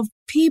of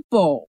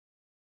people.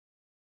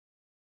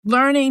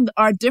 Learning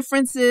our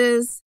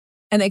differences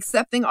and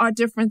accepting our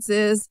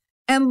differences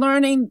and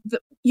learning,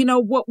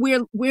 what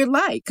we're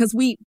like, because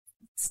we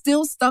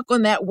still stuck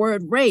on that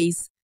word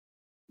race,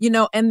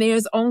 and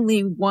there's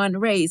only one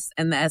race,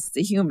 and that's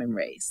the human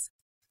race.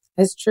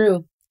 That's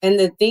true. And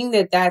the thing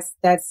that's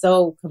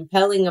so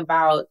compelling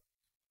about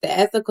the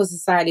ethical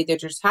society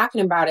that you're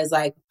talking about is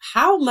like,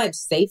 how much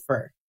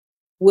safer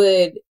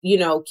would,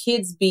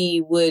 kids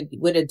be,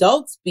 would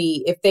adults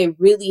be if they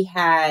really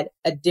had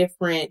a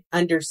different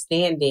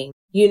understanding,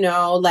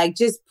 like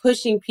just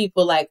pushing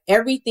people like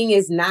everything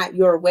is not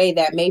your way.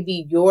 That may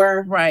be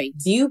your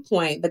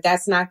viewpoint, but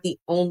that's not the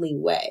only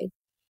way.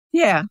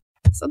 Yeah.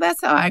 So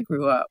that's how I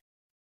grew up.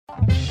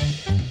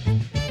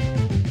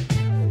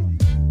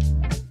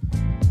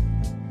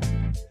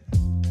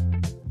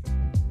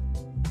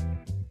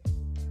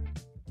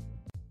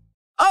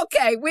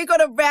 Okay, we're going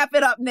to wrap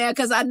it up now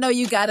because I know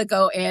you got to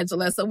go,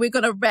 Angela. So we're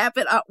going to wrap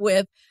it up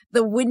with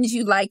the Wouldn't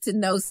You Like to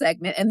Know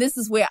segment. And this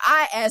is where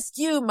I asked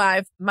you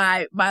my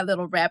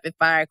little rapid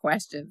fire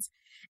questions.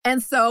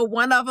 And so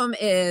one of them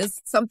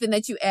is something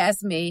that you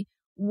asked me.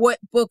 What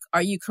book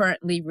are you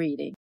currently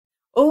reading?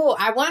 Oh,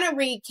 I want to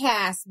read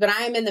Caste, but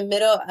I am in the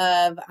middle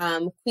of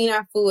Queen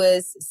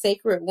Afua's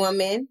Sacred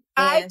Woman.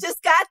 I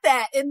just got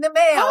that in the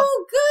mail.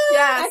 Oh, good.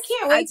 Yes, I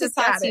can't wait to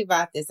talk to you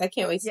about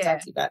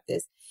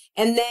this.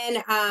 And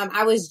then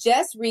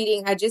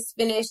I just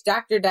finished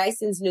Dr.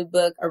 Dyson's new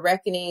book, A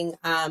Reckoning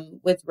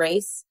with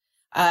Race.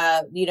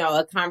 A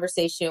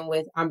conversation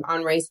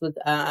on race with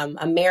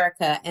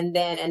America. And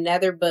then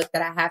another book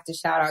that I have to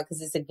shout out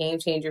because it's a game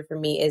changer for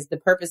me is The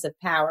Purpose of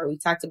Power. We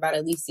talked about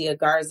Alicia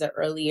Garza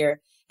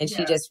earlier, and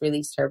she just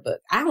released her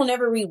book. I don't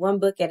ever read one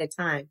book at a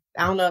time.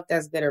 I don't know if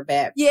that's good or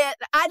bad. Yeah,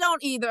 I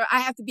don't either. I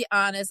have to be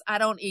honest. I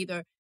don't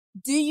either.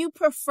 Do you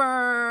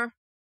prefer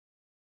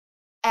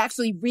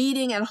actually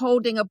reading and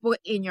holding a book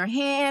in your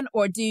hand,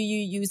 or do you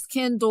use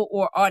Kindle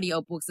or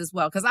audiobooks as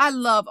well? Because I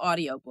love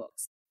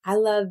audiobooks. I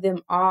love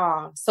them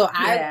all. So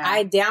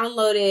I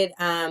downloaded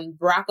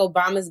Barack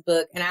Obama's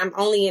book, and I'm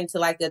only into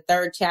like the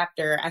third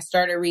chapter. I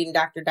started reading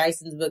Dr.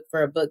 Dyson's book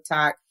for a book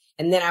talk,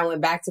 and then I went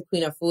back to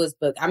Queen Afua's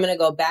book. I'm going to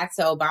go back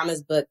to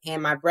Obama's book,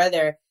 and my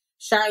brother,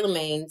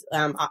 Charlemagne,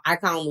 I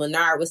call him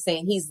Leonard, was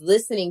saying he's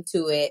listening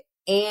to it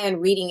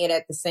and reading it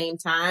at the same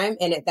time,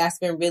 and that's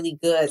been really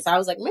good. So I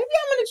was like, maybe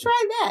I'm going to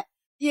try that.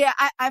 Yeah,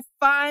 I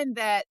find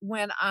that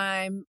when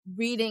I'm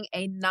reading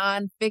a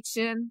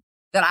nonfiction,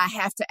 that I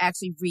have to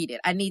actually read it.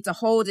 I need to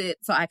hold it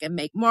so I can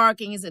make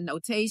markings and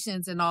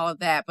notations and all of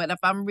that. But if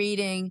I'm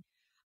reading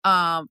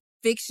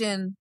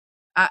fiction,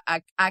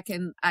 I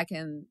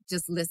can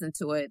just listen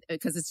to it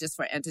because it's just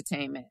for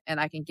entertainment and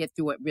I can get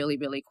through it really,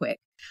 really quick.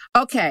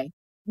 Okay.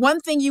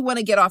 One thing you want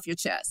to get off your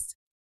chest.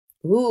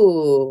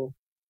 Ooh.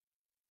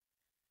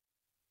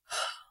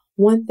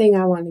 One thing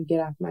I want to get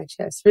off my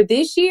chest for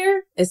this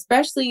year,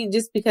 especially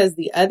just because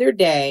the other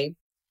day,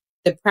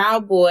 the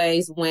Proud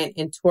Boys went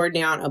and tore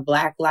down a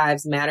Black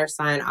Lives Matter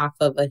sign off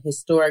of a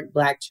historic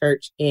Black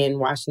church in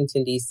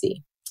Washington,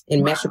 D.C.,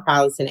 in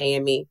Metropolitan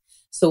AME.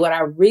 So what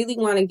I really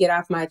want to get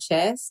off my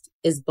chest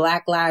is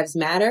Black Lives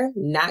Matter,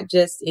 not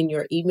just in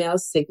your email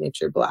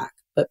signature block,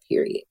 but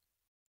period.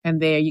 And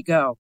there you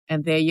go.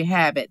 And there you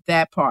have it,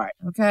 that part.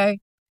 Okay.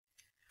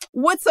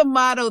 What's a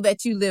motto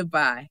that you live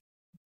by?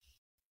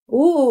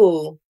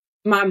 Ooh.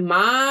 My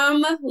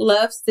mom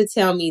loves to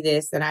tell me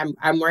this, and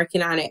I'm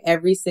working on it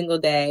every single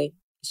day.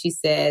 She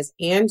says,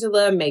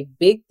 Angela, make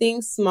big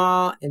things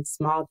small and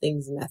small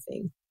things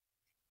nothing.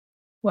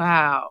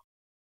 Wow.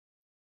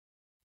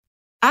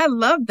 I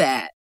love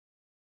that.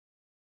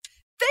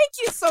 Thank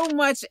you so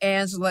much,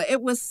 Angela.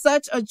 It was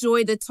such a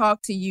joy to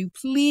talk to you.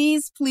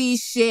 Please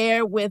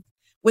share with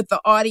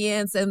the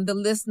audience and the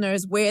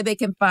listeners where they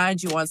can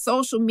find you on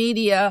social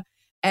media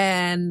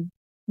and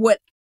what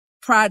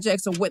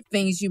projects or what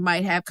things you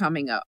might have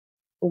coming up.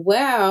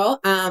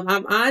 Well,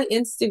 I'm on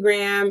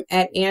Instagram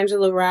at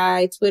Angela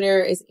Rye.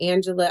 Twitter is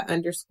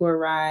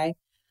Angela_Rye.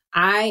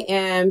 I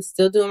am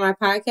still doing my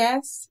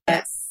podcast.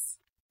 Yes.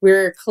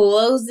 We're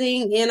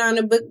closing in on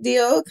a book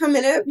deal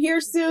coming up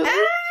here soon.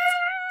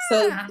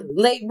 So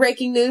late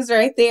breaking news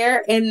right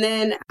there. And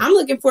then I'm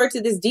looking forward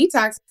to this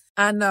detox.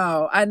 I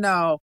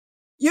know.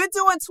 You're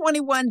doing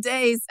 21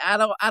 days. I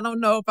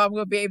don't know if I'm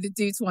going to be able to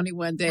do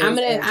 21 days. I'm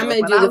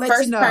gonna do the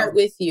first part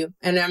with you,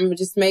 and I'm gonna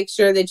just make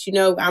sure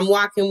that I'm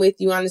walking with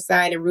you on the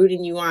side and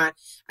rooting you on.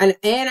 And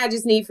I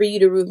just need for you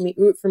to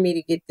root for me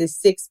to get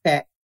this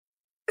 6-pack.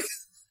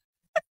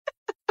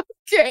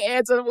 Okay,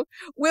 Angela,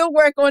 we'll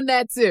work on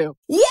that too.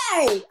 Yay!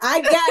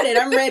 I got it.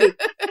 I'm ready.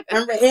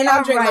 And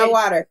I'll drink my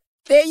water.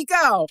 There you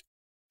go.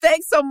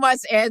 Thanks so much,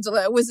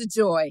 Angela. It was a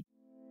joy.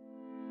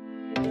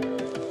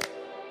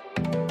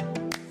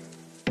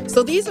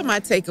 So these are my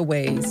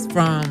takeaways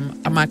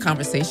from my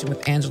conversation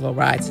with Angela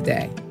Rye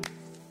today.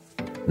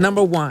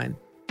 Number 1,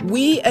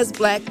 we as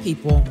Black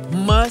people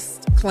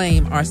must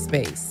claim our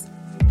space.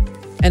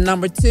 And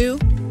number 2,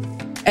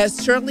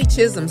 as Shirley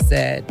Chisholm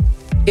said,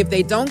 if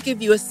they don't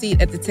give you a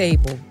seat at the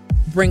table,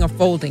 bring a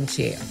folding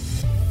chair.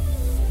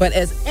 But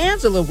as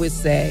Angela would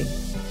say,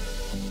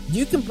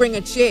 you can bring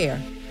a chair,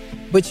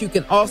 but you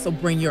can also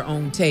bring your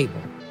own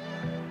table.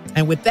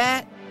 And with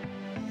that,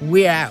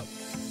 we're out.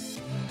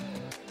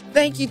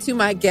 Thank you to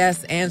my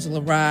guest,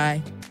 Angela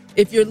Rye.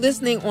 If you're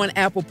listening on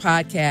Apple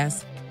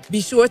Podcasts,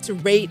 be sure to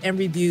rate and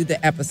review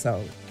the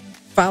episode.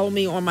 Follow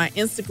me on my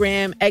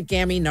Instagram at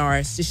Gammy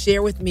Norris to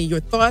share with me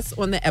your thoughts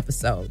on the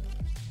episode.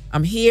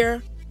 I'm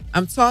here,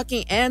 I'm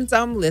talking, and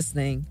I'm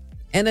listening.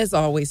 And as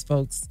always,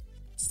 folks,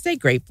 stay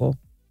grateful.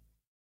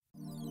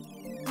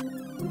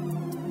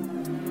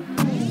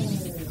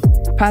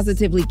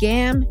 Positively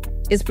Gam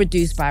is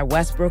produced by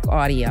Westbrook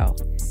Audio.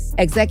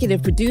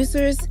 Executive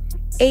producers,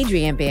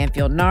 Adrienne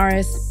Banfield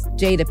Norris,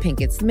 Jada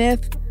Pinkett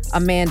Smith,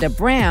 Amanda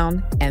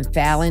Brown, and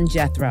Fallon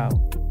Jethro.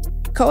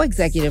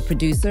 Co-executive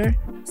producer,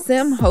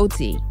 Sim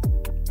Hoti.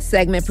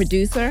 Segment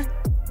producer,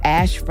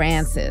 Ash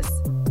Francis.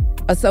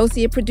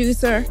 Associate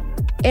producer,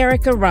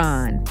 Erica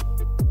Ron.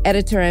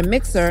 Editor and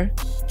mixer,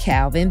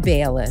 Calvin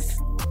Bailiff.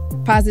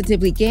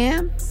 Positively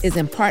Gam is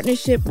in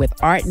partnership with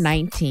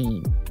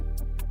Art19.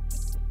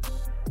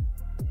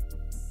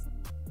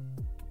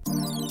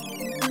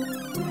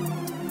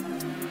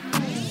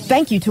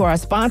 Thank you to our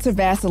sponsor,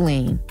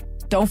 Vaseline.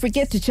 Don't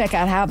forget to check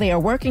out how they are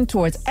working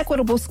towards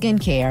equitable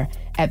skincare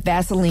at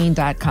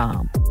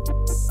Vaseline.com.